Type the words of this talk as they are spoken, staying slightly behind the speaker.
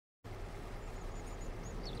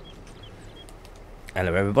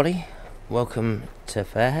Hello everybody, welcome to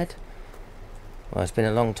Fairhead. Well, it's been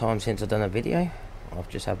a long time since I've done a video. I've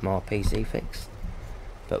just had my PC fixed,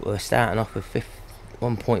 but we're starting off with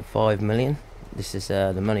 1.5 million. This is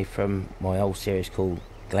the money from my old series called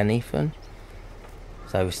Ep1.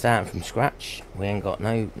 So we're starting from scratch. We ain't got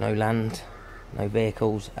no land, no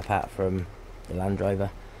vehicles apart from the Land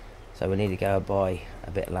Rover, so we need to go buy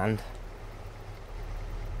a bit of land,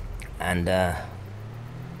 and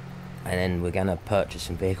then we're going to purchase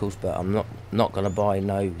some vehicles, but I'm not going to buy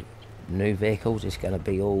no new vehicles. It's going to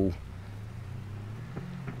be all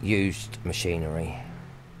used machinery.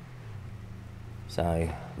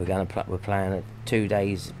 So we're planning 2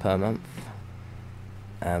 days per month.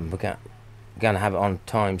 We're going to have it on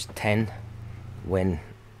times 10 when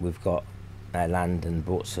we've got our land and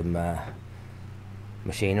bought some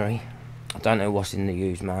machinery. I don't know what's in the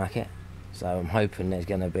used market, so I'm hoping there's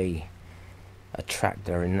going to be a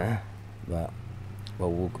tractor in there, but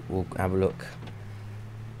well, we'll have a look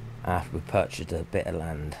after we've purchased a bit of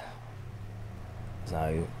land.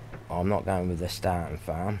 So I'm not going with the starting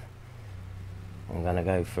farm. I'm going to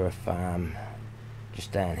go for a farm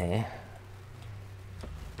just down here.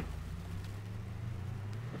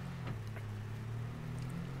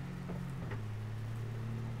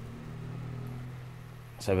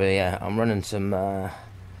 So yeah, I'm running some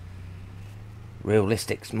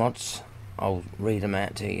Realistics mods. I'll read them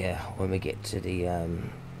out to you when we get to the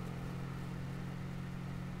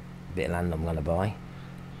bit of land I'm going to buy,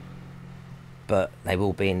 but they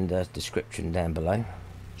will be in the description down below,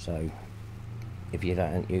 so if you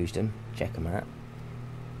haven't used them, check them out.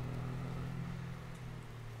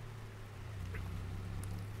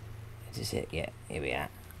 Is this it? Yeah, here we are.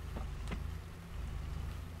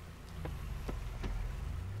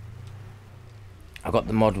 I got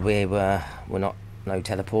the mod where we're not no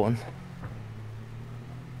teleporting.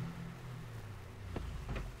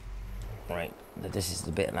 Right, this is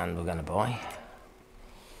the bit of land we're going to buy.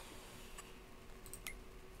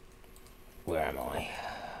 Where am I?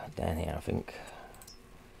 Down here, I think.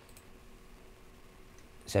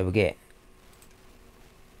 So we get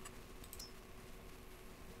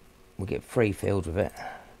 3 fields with it.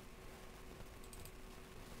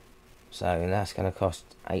 So that's going to cost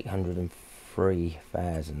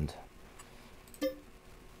 803,000. So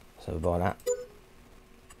we buy that.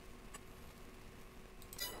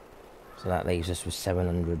 So that leaves us with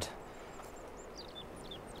 700.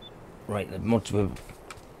 Right, the mods with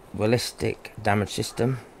Realistic damage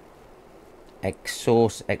system,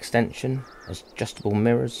 exhaust extension, adjustable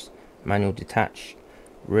mirrors, manual detach,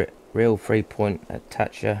 real 3-point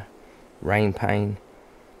attacher, rain pane,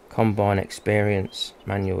 combine experience,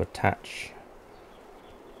 manual attach.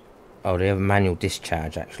 Oh, they have a manual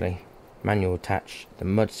discharge actually. Manual attach, the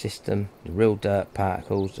mud system, the real dirt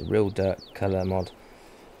particles, the real dirt colour mod,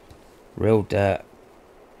 real dirt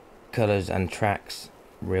colours and tracks,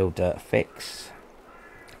 real dirt fix,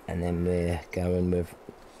 and then we're going with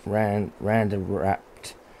random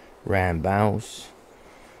wrapped round bales,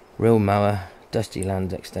 real mower, dusty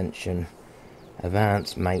land extension,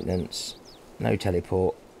 advanced maintenance, no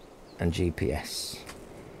teleport, and GPS.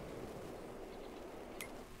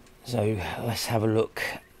 So let's have a look.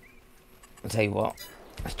 I'll tell you what,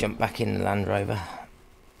 let's jump back in the Land Rover.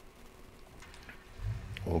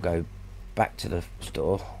 We'll go back to the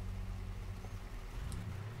store.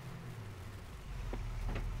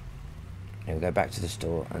 We'll go back to the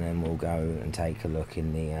store, and then we'll go and take a look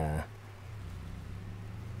in the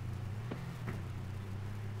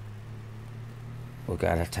we'll go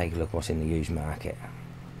and take a look what's in the used market.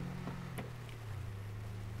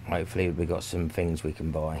 Hopefully we've got some things we can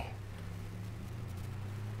buy.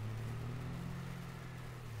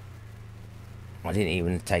 I didn't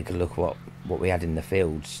even take a look what we had in the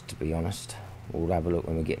fields, to be honest. We'll have a look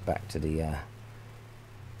when we get back to the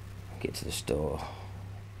store.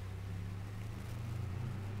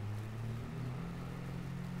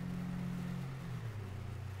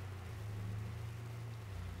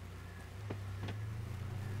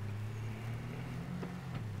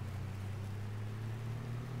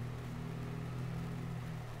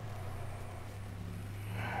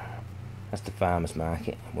 That's the farmer's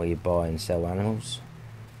market, where you buy and sell animals.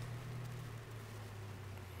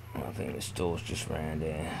 I think the store's just round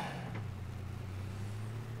here.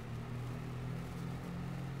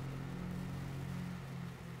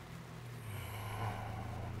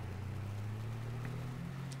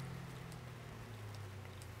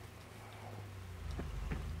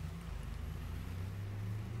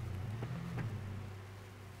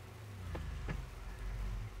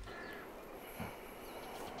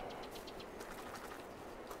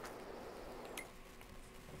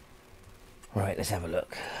 Right, let's have a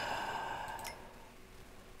look.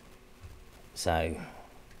 So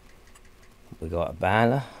we got a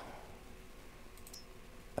baler,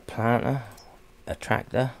 a planter, a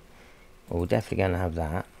tractor. Well, we're definitely going to have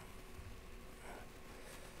that.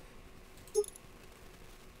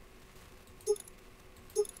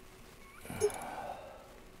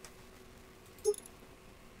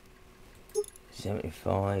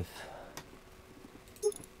 $75.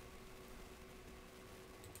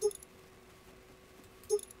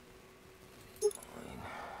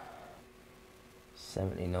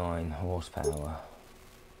 79 horsepower.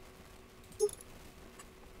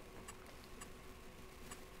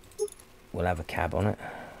 We'll have a cab on it.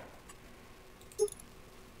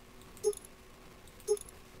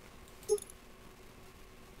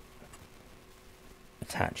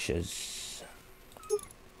 Attachers.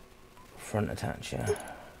 Front attacher.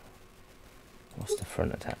 What's the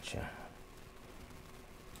front attacher?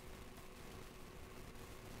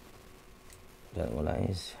 Don't know what that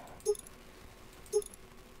is.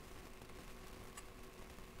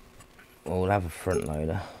 Well, we'll have a front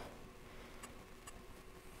loader.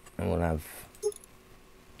 And we'll have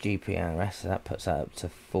GPRS, so that puts that up to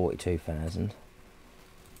 42,000.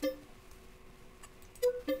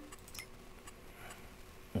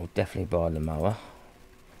 We'll definitely buy the mower.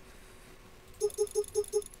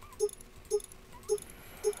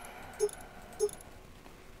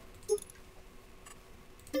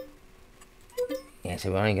 Yeah,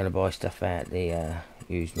 so we're only going to buy stuff out the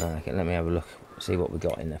used market. Let me have a look, see what we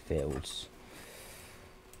got in the fields.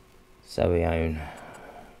 So we own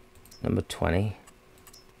number 20.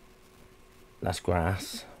 That's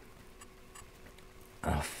grass.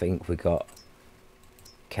 I think we got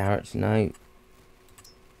carrots, no.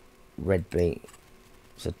 Red beet.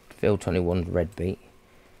 So field 21's red beet.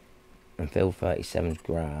 And field 37's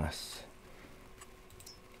grass.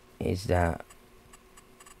 Is that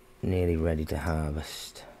nearly ready to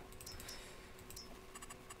harvest?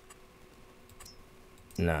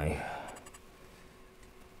 No.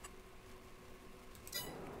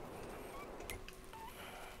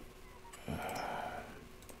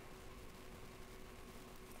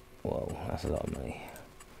 Whoa, that's a lot of money.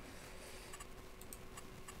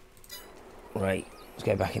 Right, let's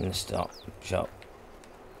go back in the shop.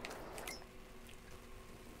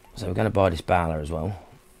 So we're going to buy this baler as well,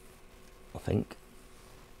 I think,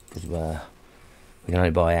 because we can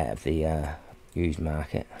only buy out of the used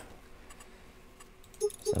market.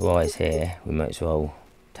 So while it's here, we might as well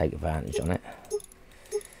take advantage on it.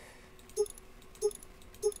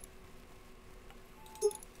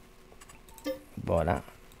 Buy that.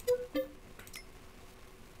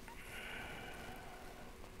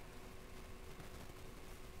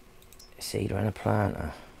 Seeder and a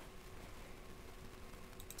planter.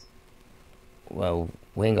 Well,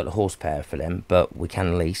 we ain't got the horsepower for them, but we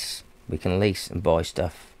can lease. We can lease and buy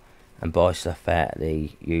stuff out of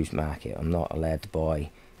the used market. I'm not allowed to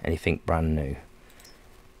buy anything brand new.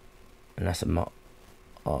 And that's a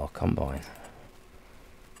combine.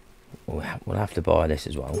 We'll have to buy this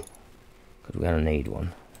as well, because we're going to need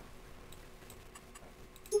one.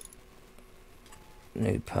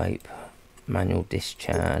 New pipe, manual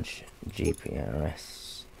discharge,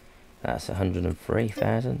 GPRS. That's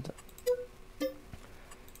 103,000. So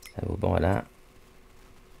we'll buy that.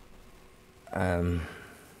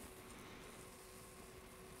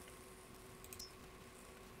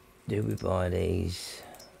 Do we buy these?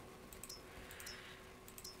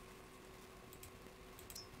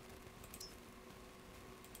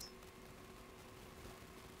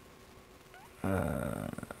 I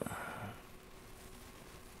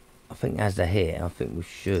think as they're here, I think we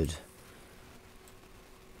should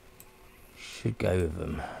go with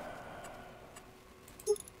them.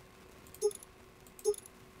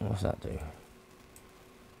 What's that do?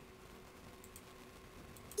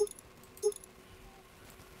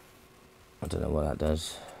 I don't know what that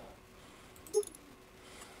does.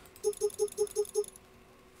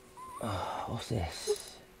 Oh, what's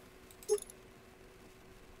this?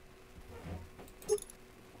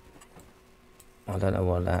 I don't know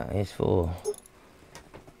what that is for.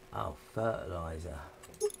 Oh, fertilizer.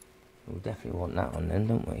 We definitely want that one then,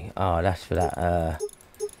 don't we? Oh, that's for that.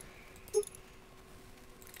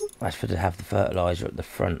 That's for to have the fertilizer at the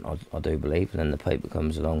front, I do believe, and then the paper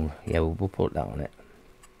comes along. Yeah, we'll put that on it.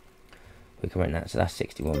 We can rent that, so that's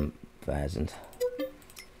 61,000.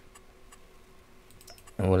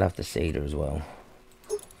 And we'll have the seeder as well.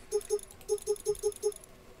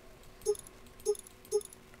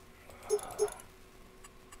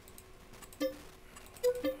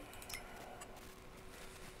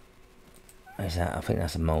 Is that? I think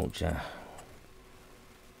that's a mulcher.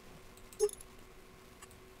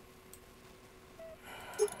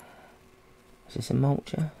 Is this a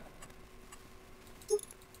mulcher?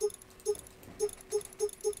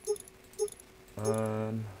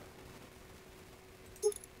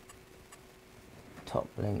 Top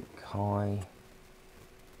link high.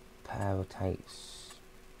 Power takes.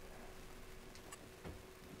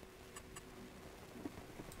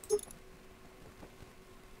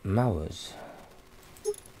 Mowers.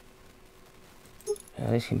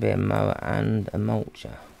 This can be a mower and a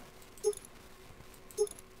mulcher.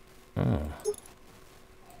 Oh,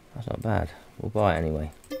 that's not bad. We'll buy it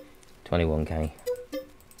anyway. 21k.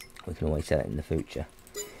 We can always sell it in the future.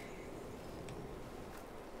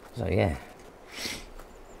 So yeah.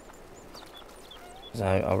 So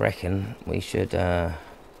I reckon we should don't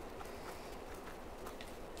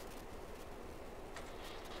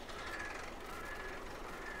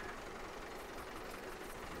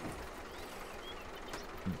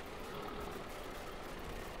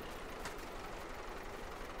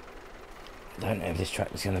know if this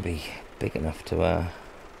tractor's going to be big enough to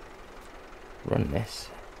run this.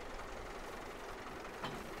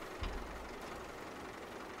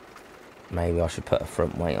 Maybe I should put a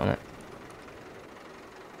front weight on it.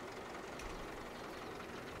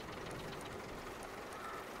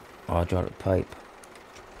 Hydraulic pipe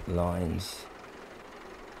lines.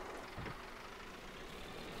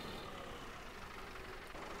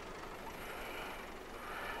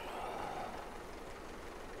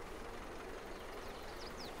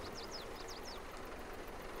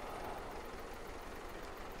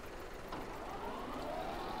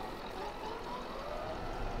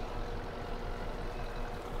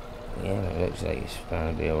 Yeah, it looks like it's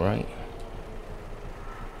going to be alright.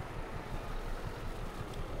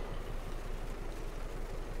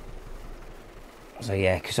 So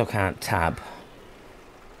yeah, because I can't tab,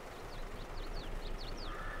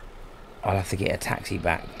 I'll have to get a taxi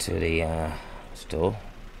back to the store.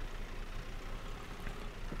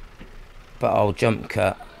 But I'll jump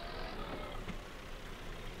cut.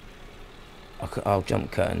 I'll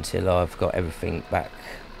jump cut until I've got everything back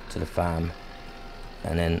to the farm.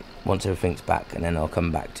 And then once everything's back, and then I'll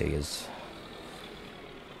come back to yous.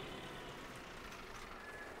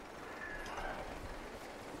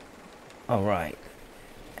 Alright.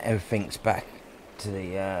 Everything's back to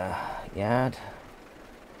the yard.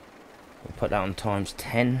 We'll put that on times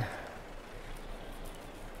 10.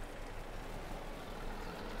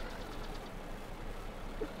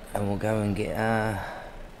 And we'll go and get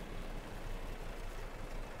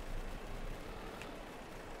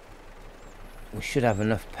we should have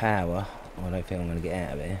enough power. I don't think I'm going to get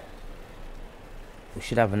out of here. We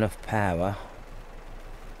should have enough power.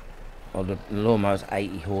 Well, the lawnmower's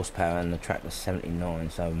 80 horsepower and the tractor's 79,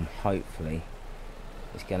 so hopefully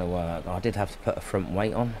it's going to work. I did have to put a front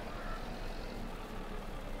weight on.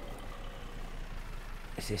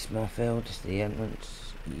 Is this my field? Is the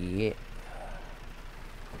entrance? Yep.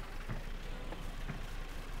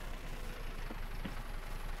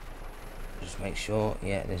 Just make sure.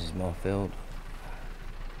 Yeah, this is my field.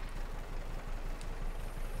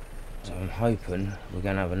 So I'm hoping we're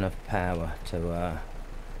going to have enough power to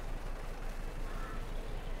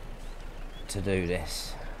do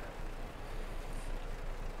this.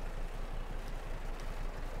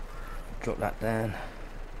 Drop that down,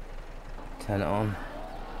 turn it on,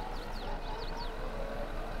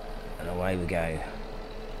 and away we go.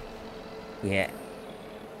 Yeah,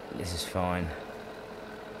 this is fine,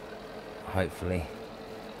 hopefully.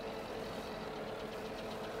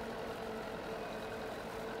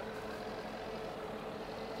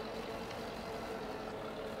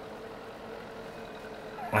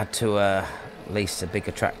 I had to lease a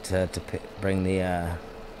bigger tractor to bring the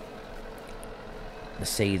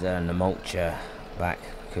seeder and the mulcher back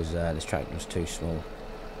because this tractor was too small.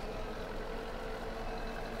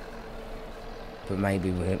 But maybe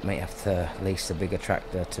we may have to lease a bigger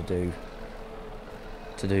tractor to do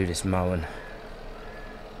this mowing.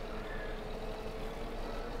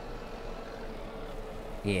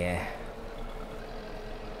 Yeah.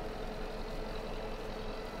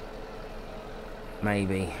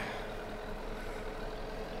 Maybe.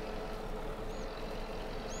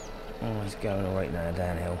 Oh, he's going alright now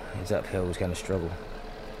downhill. He's uphill, he's going to struggle.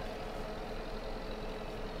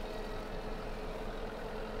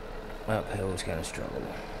 Uphill, he's going to struggle.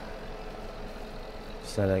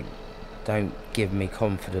 So they don't give me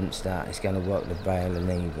confidence that it's going to work the bale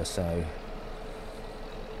and either, so...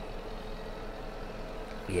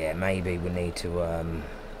 Yeah, maybe we need to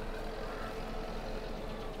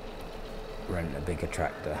rent a bigger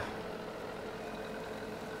tractor.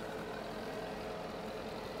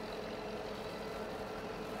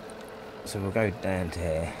 So we'll go down to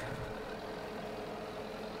here.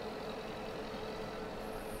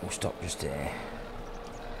 stop just here.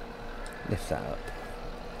 Lift that up.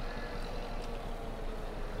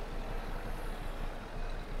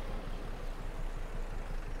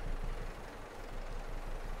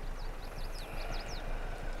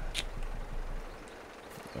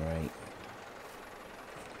 Alright.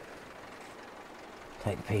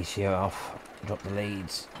 Take the PCO off, drop the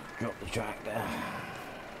leads, drop the tractor.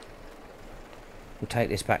 We'll take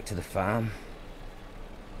this back to the farm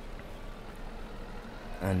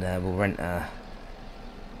and we'll rent a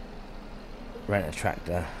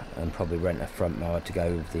tractor and probably rent a front mower to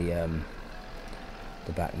go with the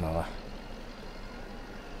back mower.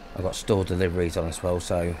 I've got store deliveries on as well,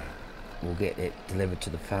 so we'll get it delivered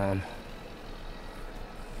to the farm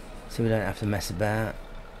so we don't have to mess about.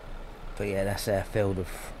 But yeah, that's our field of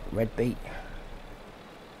red beet.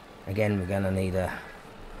 Again, we're going to need a...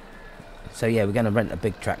 So yeah, we're going to rent a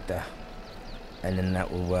big tractor, and then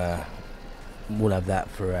that will we'll have that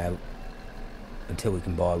for until we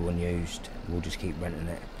can buy one used. We'll just keep renting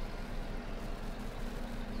it.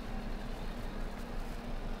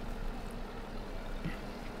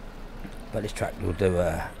 But this tractor will do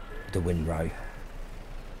the windrow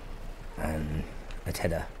and a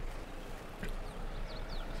tedder.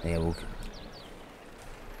 So yeah, we'll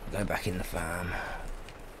go back in the farm.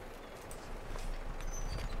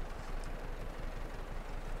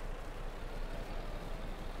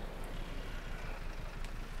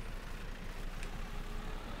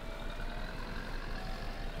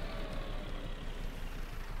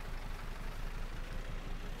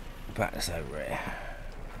 Back this over here.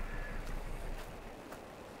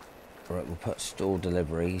 Right, we'll put store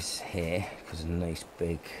deliveries here because of the nice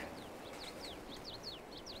big.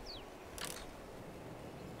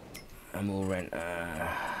 And we'll rent a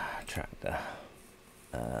tractor.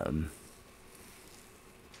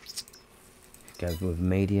 Go with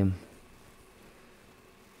medium.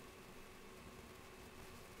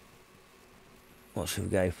 What should we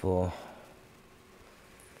go for?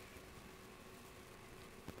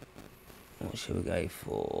 What should we go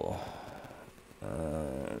for?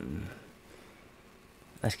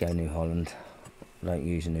 Let's go New Holland. I don't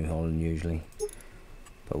use a New Holland usually,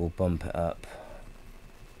 but we'll bump it up.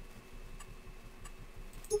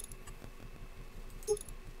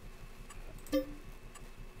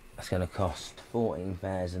 That's going to cost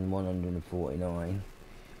 14,149.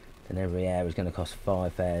 Then every hour is going to cost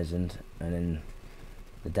 5,000, and then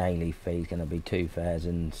the daily fee is going to be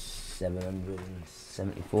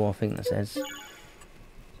 2,774, I think that says. So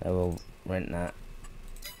we'll rent that,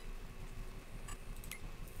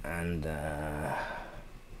 and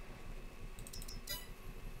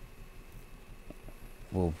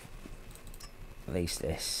we'll lease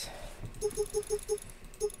this.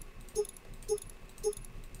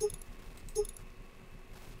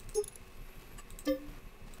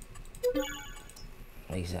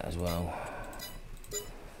 Lease that as well.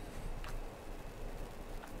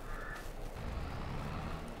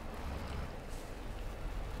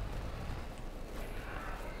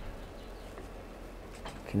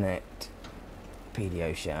 Connect,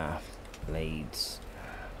 PDO shaft, leads.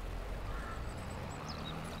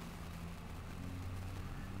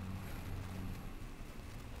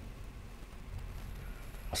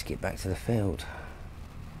 Let's get back to the field.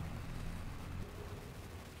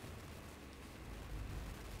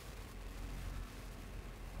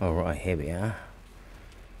 Alright, here we are.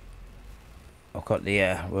 I've got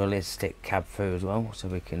the realistic cab through as well, so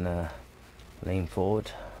we can lean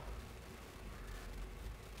forward.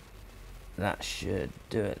 That should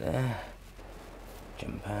do it there.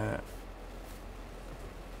 Jump out.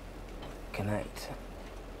 Connect.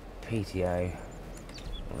 PTO.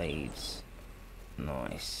 Leads.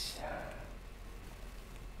 Nice.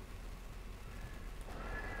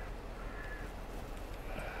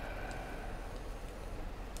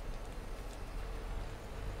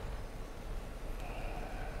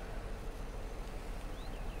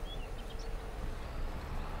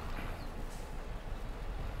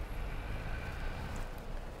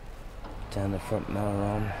 Turn the front mower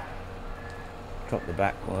on, drop the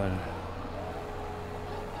back one,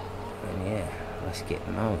 and yeah, let's get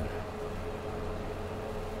mowing.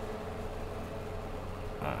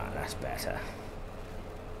 Ah, that's better.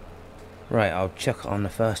 Right, I'll chuck on the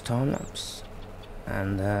first time lapse,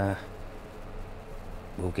 and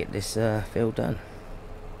we'll get this field done.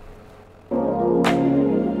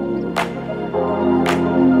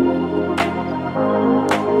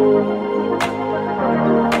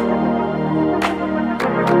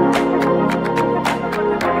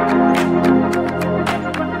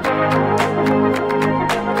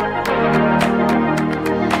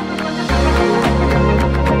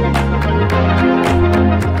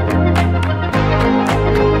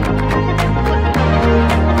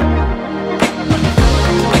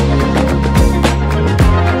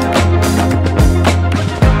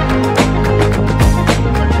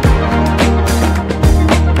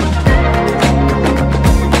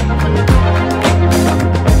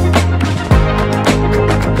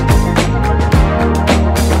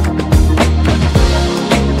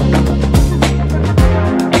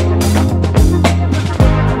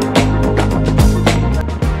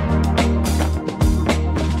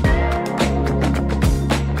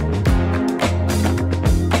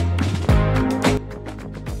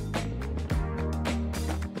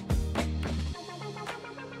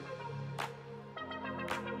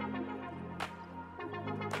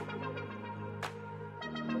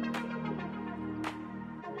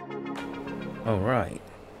 Alright,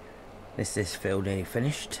 this field nearly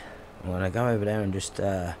finished. I'm going to go over there and just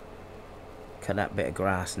cut that bit of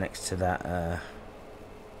grass next to that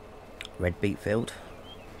red beet field.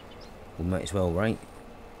 We might as well, right?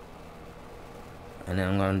 And then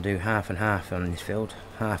I'm going to do half and half on this field.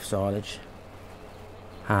 Half silage,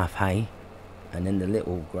 half hay, and then the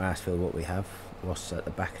little grass field what we have, what's at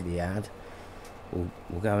the back of the yard,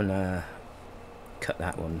 we'll go and cut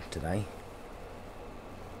that one today.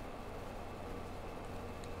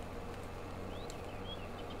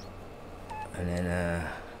 And then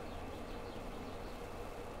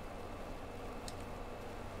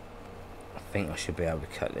I think I should be able to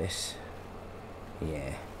cut this.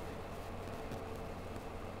 Yeah.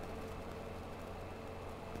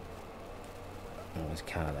 Oh, there's a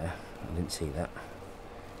car there. I didn't see that.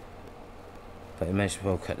 But I may as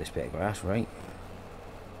well cut this bit of grass, right?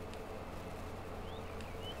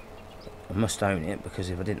 I must own it,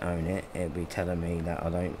 because if I didn't own it, it'd be telling me that I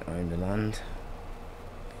don't own the land.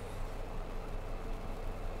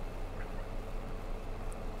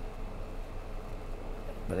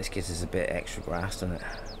 But this gives us a bit extra grass, doesn't it?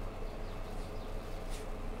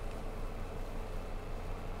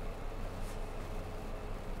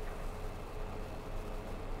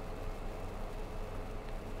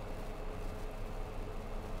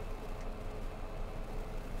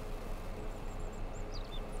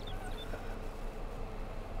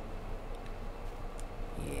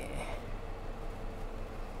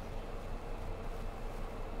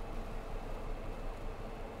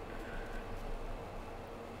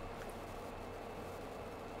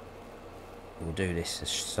 We'll do this as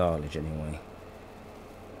silage anyway.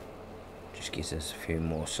 Just gives us a few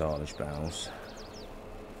more silage bales.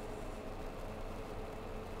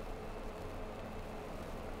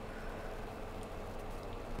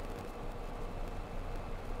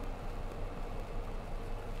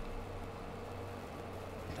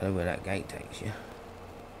 I don't know where that gate takes you.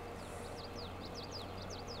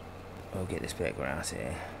 I'll get this bit of grass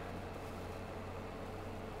here.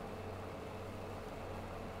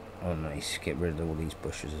 Oh nice, get rid of all these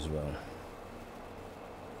bushes as well.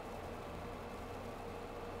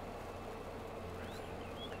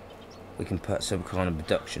 We can put some kind of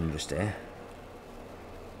reduction just there.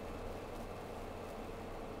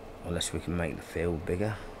 Unless we can make the field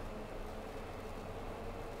bigger.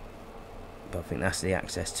 But I think that's the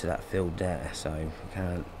access to that field there, so we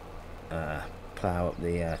can't plough up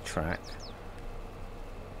the track.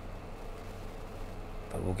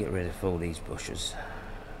 But we'll get rid of all these bushes.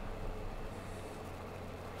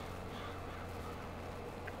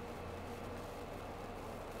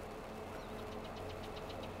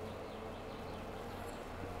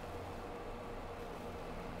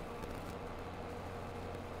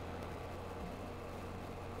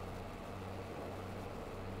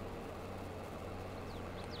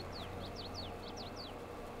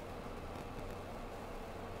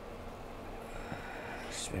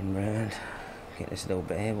 Spin round, get this little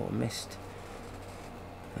bit here what I missed,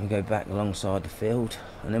 and go back alongside the field,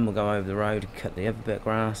 and then we'll go over the road and cut the other bit of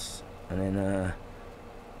grass, and then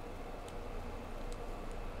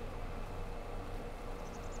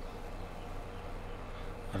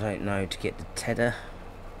I don't know, to get the tedder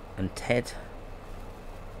and Ted,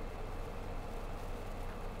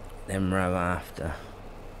 then row after,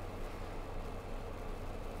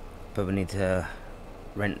 but we need to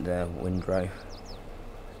rent the windrow,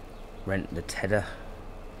 rent the tedder,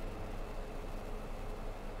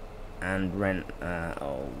 and rent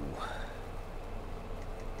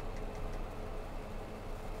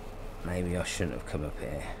maybe I shouldn't have come up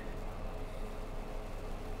here.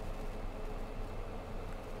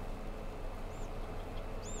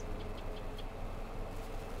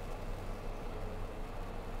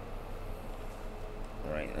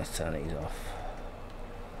 Right, let's turn these off.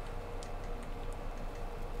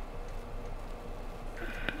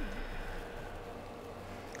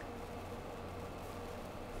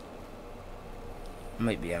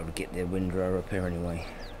 Might be able to get the windrow up here anyway.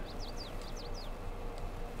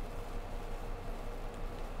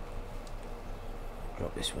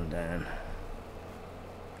 Drop this one down.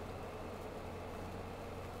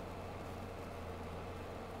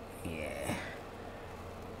 Yeah.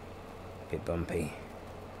 Bit bumpy.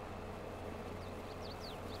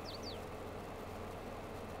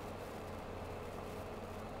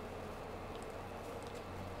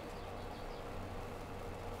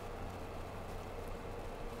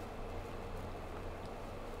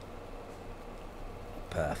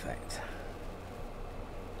 Perfect.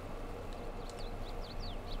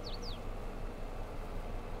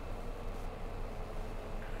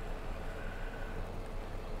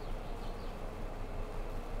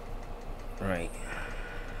 Right.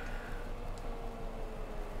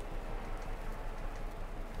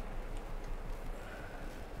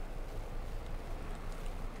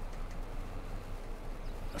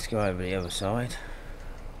 Let's go over the other side.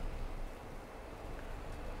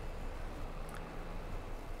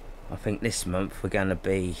 I think this month we're going to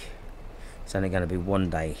be, it's only going to be 1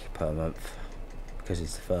 day per month because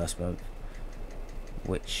it's the first month.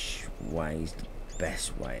 Which way is the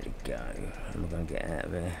best way to go? Am I going to get out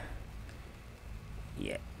of here?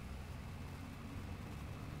 Yeah.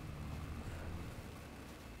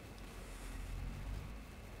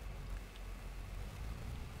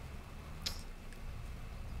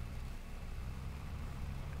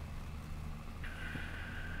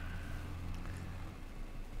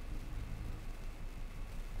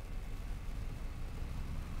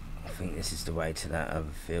 I think this is the way to that other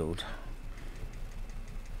field.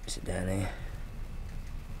 Is it down here?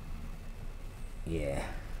 Yeah.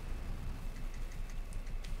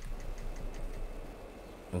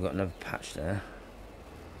 We've got another patch there.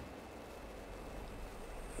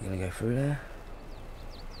 I'm gonna go through there.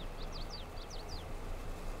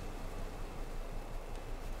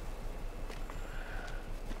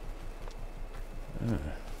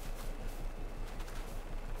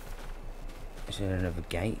 Is there another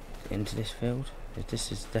gate into this field?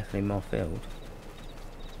 This is definitely my field.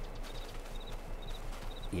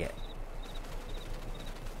 Yeah.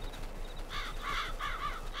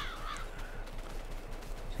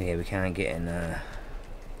 So yeah, we can't get in.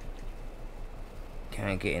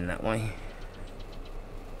 Can't get in that way.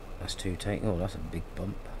 That's two take. Oh, that's a big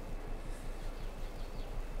bump.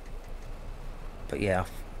 But yeah,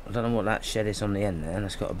 I don't know what that shed is on the end there.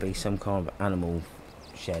 That's got to be some kind of animal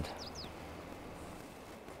shed.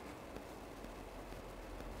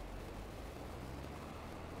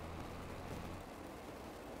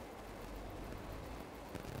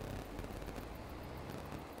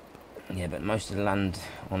 Yeah, but most of the land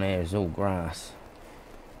on here is all grass.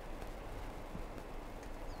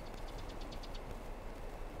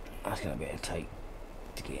 That's going to be a take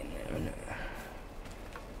to get in there, isn't it?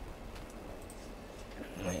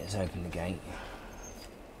 Right, let's open the gate.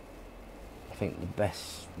 I think the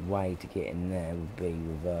best way to get in there would be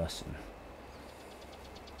reversing.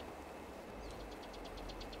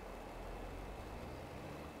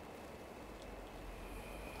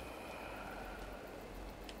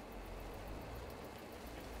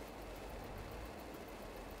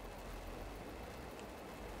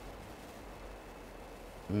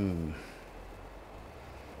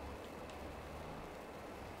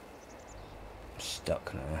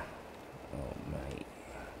 Stuck now. Oh mate.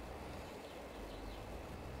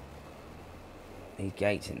 These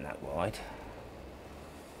gates ain't that wide.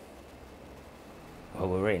 Well,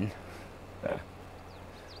 we're in.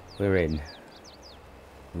 We're in.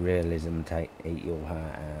 Realism, eat your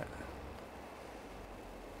heart out.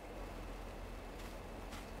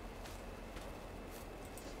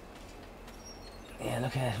 Yeah,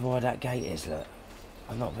 look how wide that gate is, look.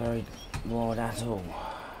 I'm not very wide at all.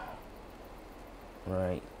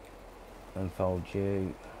 Right. Unfold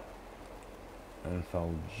you.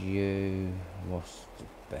 Unfold you. What's the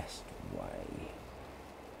best way?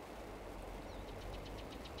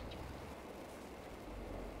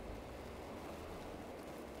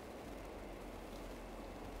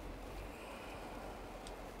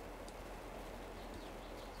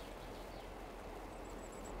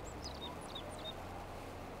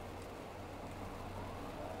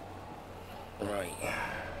 Right.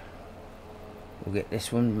 We'll get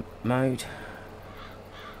this one mowed,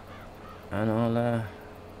 and I'll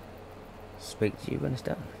speak to you when it's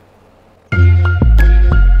done.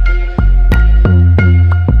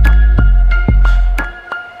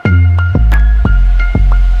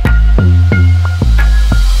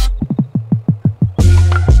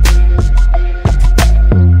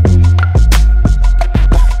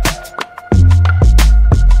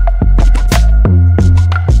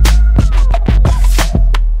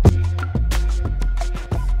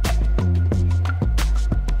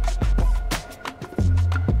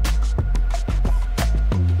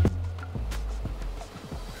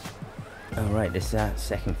 Alright, this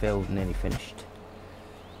second field nearly finished.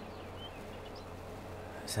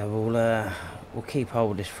 So we'll keep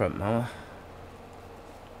hold of this front mower.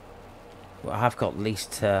 Well, I have got lease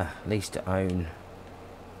to own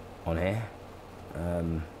on here.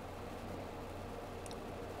 I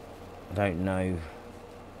don't know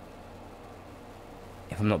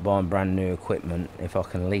if I'm not buying brand new equipment, if I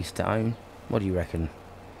can lease to own. What do you reckon?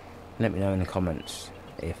 Let me know in the comments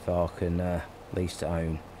if I can lease to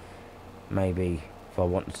own. Maybe if I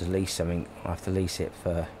wanted to lease something, I have to lease it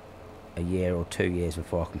for a year or 2 years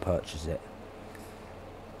before I can purchase it.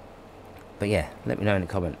 But yeah, let me know in the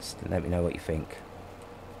comments. Let me know what you think.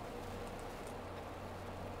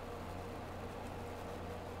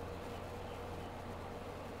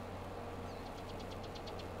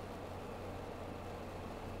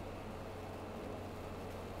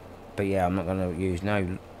 But yeah, I'm not going to use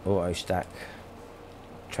no auto stack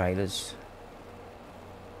trailers.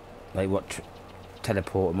 Like what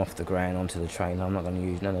teleport them off the ground onto the trailer. I'm not going to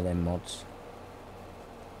use none of them mods.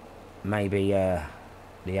 Maybe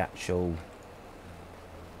the actual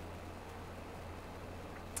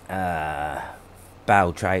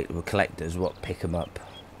bale trailer collectors what pick them up,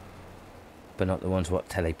 but not the ones what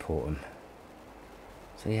teleport them.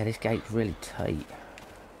 So yeah, this gate's really tight.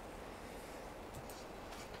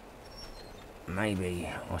 Maybe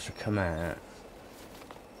I should come out,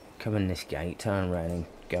 come in this gate, turn around and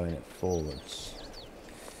go in it forwards.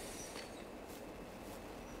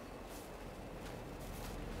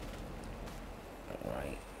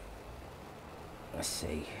 Right, let's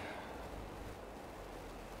see.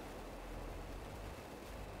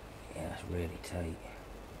 Yeah, that's really tight.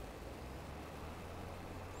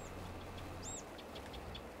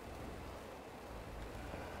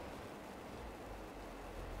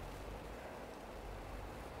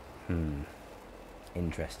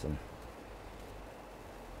 Interesting.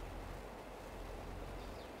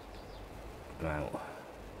 Wow.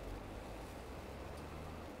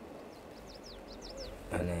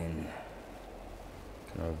 And then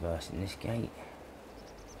can I reverse in this gate?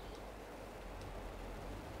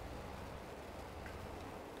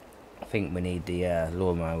 I think we need the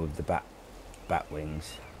lawnmower with the bat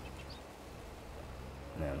wings.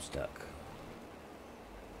 Now I'm stuck.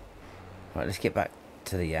 Right, let's get back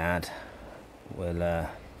to the yard. We'll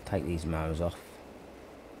take these mowers off.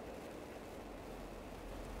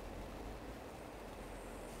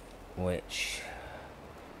 Which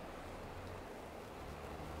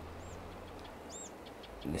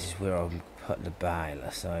this is where I'll put the baler,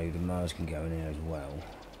 so the mowers can go in there as well.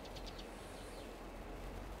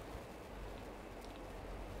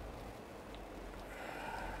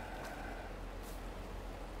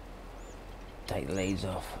 Take the leads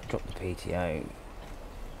off, drop the PTO,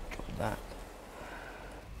 drop that.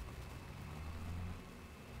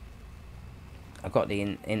 I've got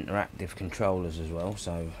the interactive controllers as well,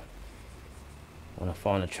 so when I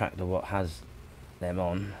find a tractor what has them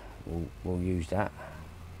on, we'll use that.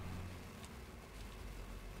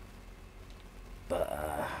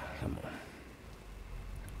 But come on,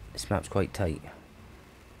 this map's quite tight.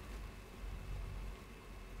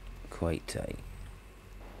 Quite tight.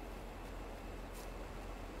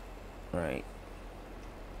 Right,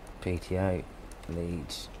 PTO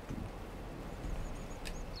leads.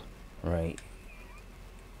 Right,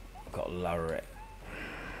 I've got to lower it.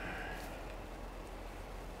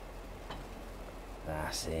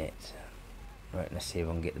 That's it. Right, let's see if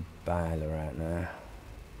I can get the baler out now.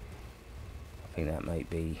 I think that might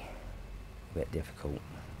be a bit difficult.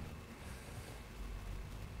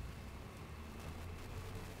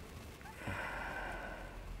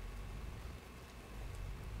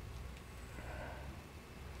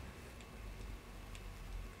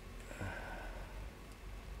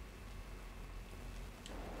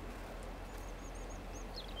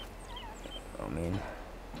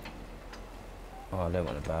 Oh, I don't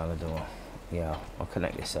want to baler, do I? Yeah, I'll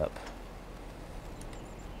connect this up.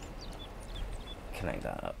 Connect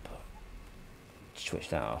that up. Switch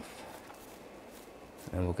that off.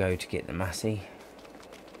 And we'll go to get the Massey.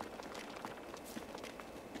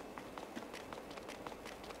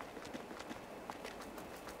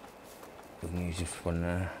 We can use this one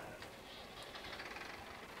now.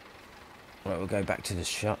 Right, we'll go back to the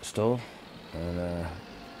shop store and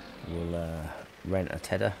we'll rent a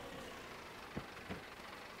tether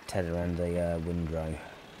and the windrow.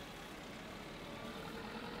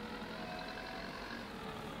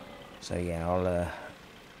 So yeah, I'll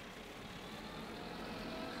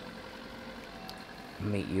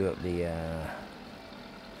meet you at the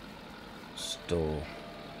store.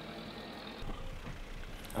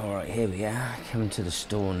 Alright, here we are, coming to the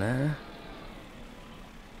store now.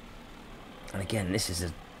 And again, this is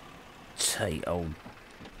a tight old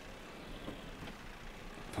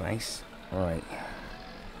place. Alright.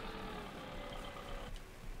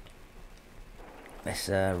 Let's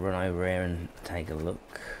run over here and take a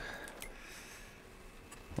look.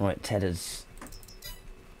 Right, tethers.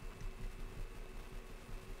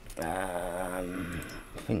 I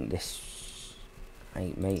think this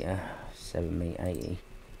 8 metre, 7 metre 80.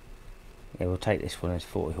 Yeah, we'll take this one as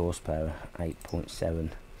 40 horsepower,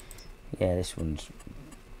 8.7. Yeah, this one's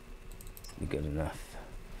good enough.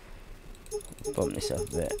 Bump this up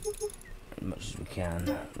a bit, as much as we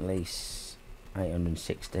can. Lease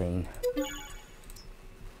 816.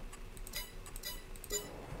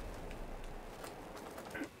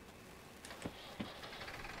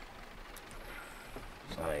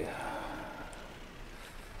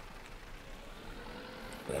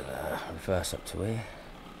 We'll reverse up to here.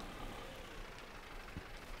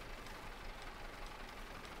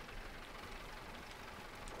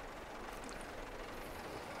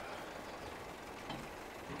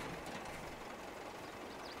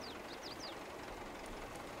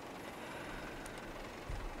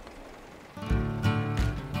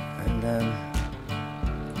 And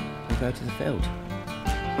we'll go to the field.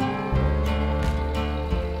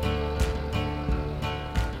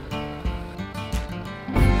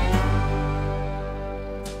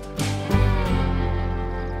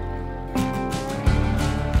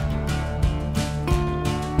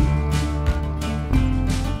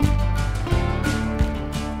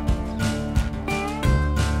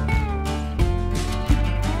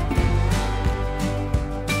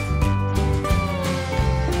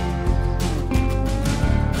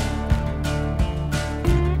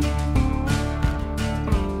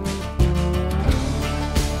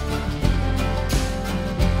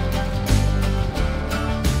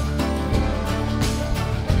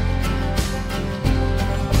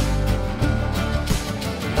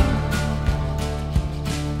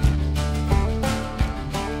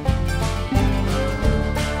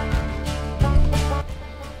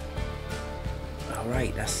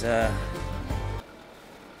 Alright, that's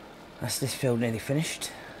this field nearly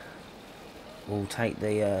finished. We'll take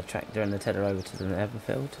the tractor and the tedder over to the other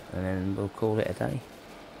field, and then we'll call it a day.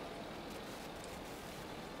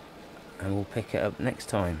 And we'll pick it up next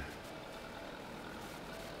time.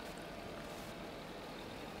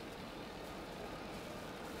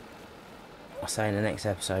 I'll say in the next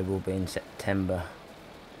episode will be in September.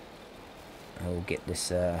 And we'll get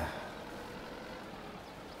this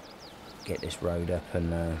road up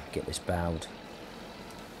and get this baled.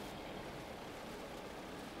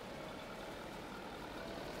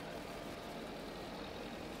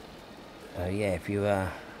 Yeah, if you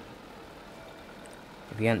haven't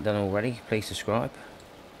done already, please subscribe,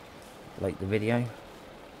 like the video,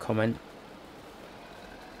 comment,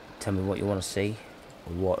 tell me what you want to see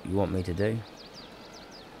or what you want me to do,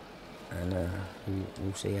 and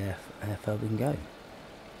we'll see how far we can go.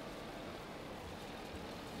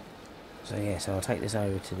 So yeah, so I'll take this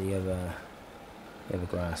over to the other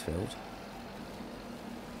grass field,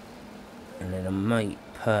 and then I might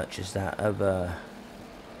purchase that other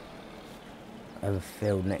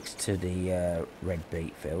field next to the red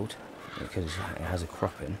beet field, because it has a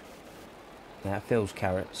cropping. That field's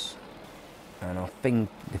carrots, and I think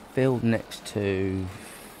the field next to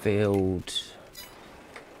field,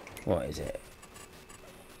 what is it?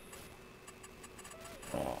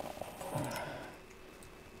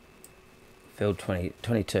 Field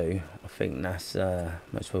 22, I think that's, might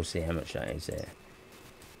as well see how much that is there.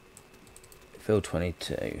 Field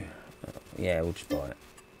 22, yeah, we'll just buy it.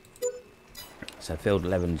 So field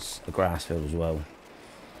 11's a grass field as well.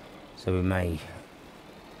 So we may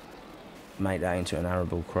make that into an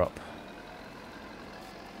arable crop.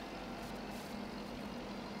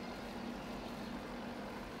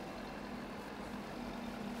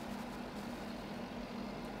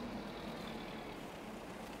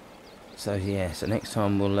 So yeah, so next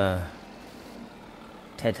time we'll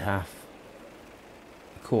ted half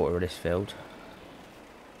a quarter of this field.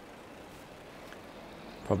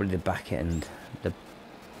 Probably the back end,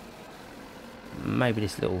 maybe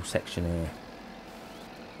this little section here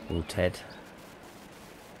will ted,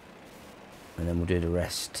 and then we'll do the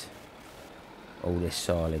rest, all this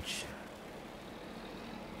silage.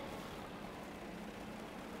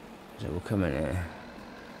 So we'll come in here,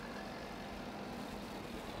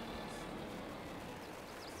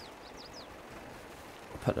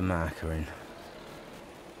 put the marker in.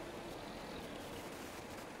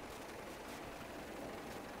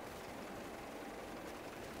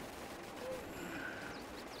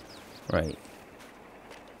 Right.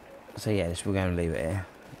 So yeah, we're going to leave it here.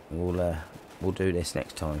 We'll do this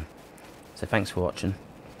next time. So thanks for watching.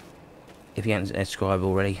 If you haven't subscribed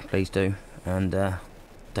already, please do, and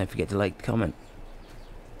don't forget to like, comment.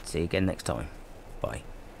 See you again next time. Bye.